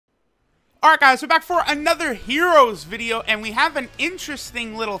Alright guys, we're back for another Heroes video, and we have an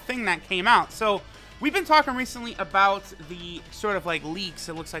interesting little thing that came out. So, we've been talking recently about the sort of like leaks.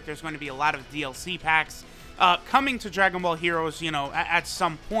 It looks like there's going to be a lot of DLC packs coming to Dragon Ball Heroes, you know, at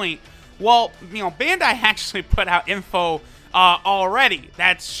some point. Well, you know, Bandai actually put out info already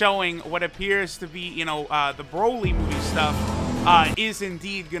that's showing what appears to be, you know, the BROLY movie stuff is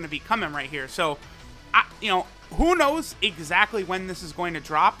indeed going to be coming right here. So, you know, who knows exactly when this is going to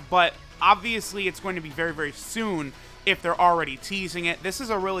drop, but obviously it's going to be very, very soon if they're already teasing it. This is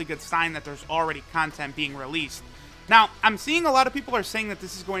a really good sign that there's already content being released. Now, I'm seeing a lot of people are saying that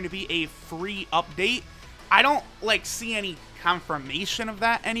this is going to be a free update. I don't, like, see any confirmation of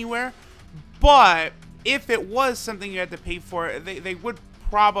that anywhere, but if it was something you had to pay for, they would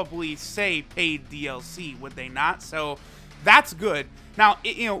probably say paid DLC, would they not? So that's good. Now,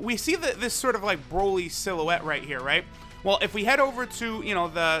 you know, we see this sort of like Broly silhouette right here, right? Well, if we head over to, you know,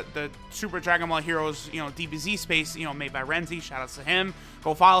 the Super Dragon Ball Heroes, you know, DBZ Space, you know, made by Renzi, shout outs to him.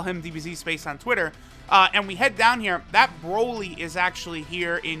 Go follow him, DBZ Space on Twitter. And we head down here. That Broly is actually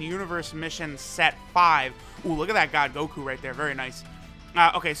here in Universe Mission Set 5. Ooh, look at that God Goku right there. Very nice.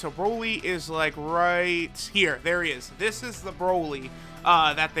 Okay, so Broly is like right here. There he is. This is the Broly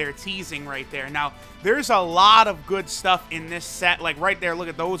that they're teasing right there. Now, there's a lot of good stuff in this set. Like right there, look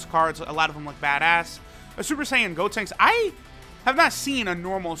at those cards. A lot of them look badass. A Super Saiyan Gotenks. I have not seen a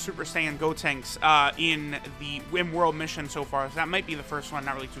normal Super Saiyan Gotenks in the World mission so far. So that might be the first one.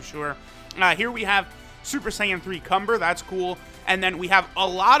 Not really too sure. Here we have Super Saiyan 3 Cumber. That's cool. And then we have a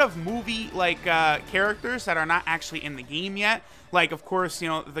lot of movie-like characters that are not actually in the game yet. Like, of course, you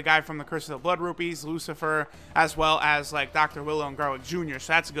know, the guy from the Curse of the Blood Rupees, Lucifer, as well as, like, Dr. Willow and Garlic Jr.,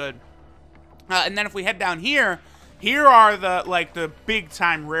 so that's good. And then if we head down here, here are the, like, the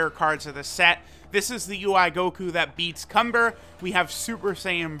big-time rare cards of the set. This is the UI Goku that beats Cumber. We have Super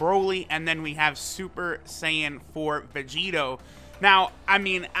Saiyan Broly, and then we have Super Saiyan 4 Vegito. Now, I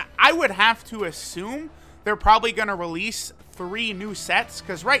mean, I would have to assume they're probably going to release 3 new sets,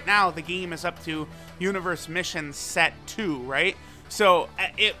 because right now the game is up to Universe Mission Set 2, right? So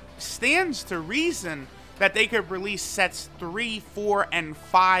it stands to reason that they could release sets 3, 4, and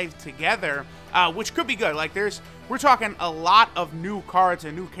 5 together, which could be good. Like, we're talking a lot of new cards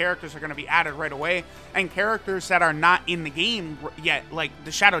and new characters are going to be added right away, and characters that are not in the game yet, like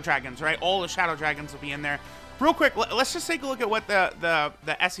the Shadow Dragons, right? All the Shadow Dragons will be in there. Real quick, let's just take a look at what the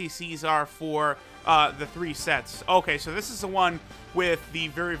SECs are for the 3 sets. Okay, so this is the one with the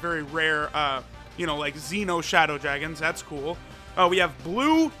very, very rare, you know, like Xeno Shadow Dragons. That's cool. We have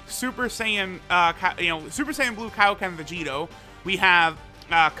Blue Super Saiyan, you know, Super Saiyan Blue Kaioken Vegito. We have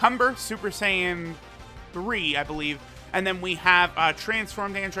Cumber Super Saiyan 3, I believe. And then we have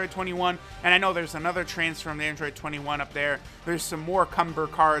Transformed Android 21. And I know there's another Transformed Android 21 up there. There's some more Cumber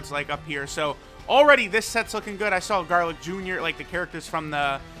cards, like, up here. So already this set's looking good. I saw Garlic Jr., like the characters from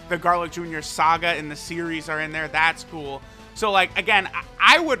the Garlic Jr. saga in the series are in there. That's cool. So, like, again,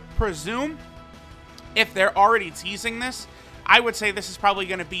 I would presume if they're already teasing this, I would say this is probably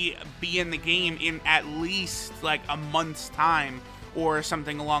going to be in the game in at least, like, a month's time or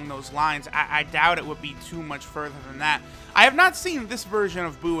something along those lines. I doubt it would be too much further than that. I have not seen this version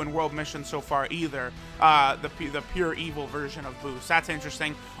of Boo in World Mission so far either. The pure evil version of Boo. So that's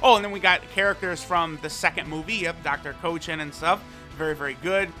interesting. Oh, and then we got characters from the second movie. Yep, Dr. Kochin and stuff. Very, very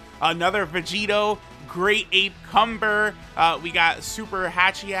good. Another Vegito. Great Ape Cumber. We got Super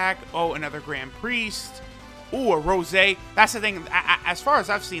Hachiak. Oh, another Grand Priest. Ooh, a Rose. That's the thing. As far as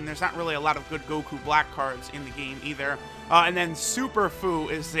I've seen, there's not really a lot of good Goku Black cards in the game either. And then Super Fu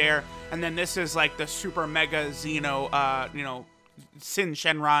is there. And then this is like the Super Mega Xeno, you know, Sin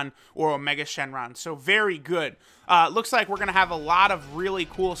Shenron or Omega Shenron. So very good. Looks like we're going to have a lot of really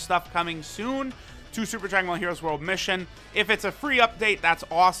cool stuff coming soon to Super Dragon Ball Heroes World Mission. If it's a free update, that's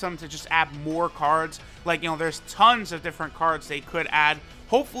awesome to just add more cards. Like, you know, there's tons of different cards they could add.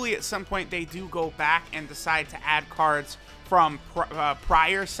 Hopefully at some point they do go back and decide to add cards from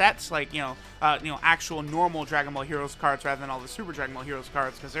prior sets, like, you know, actual normal Dragon Ball Heroes cards rather than all the Super Dragon Ball Heroes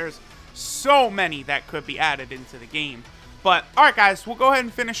cards, because there's so many that could be added into the game. But, alright guys, we'll go ahead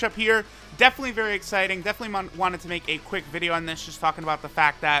and finish up here. Definitely very exciting. Definitely wanted to make a quick video on this, just talking about the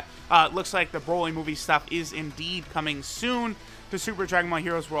fact that it looks like the Broly movie stuff is indeed coming soon to Super Dragon Ball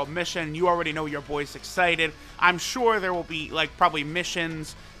Heroes World Mission. You already know your boy's excited. I'm sure there will be, like, probably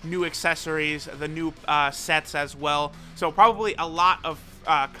missions, new accessories, the new sets as well. So probably a lot of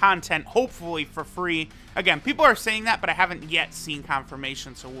content, hopefully for free. Again, people are saying that, but I haven't yet seen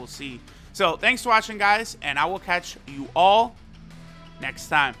confirmation, so we'll see. So thanks for watching, guys, and I will catch you all next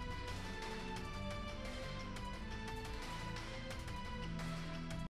time.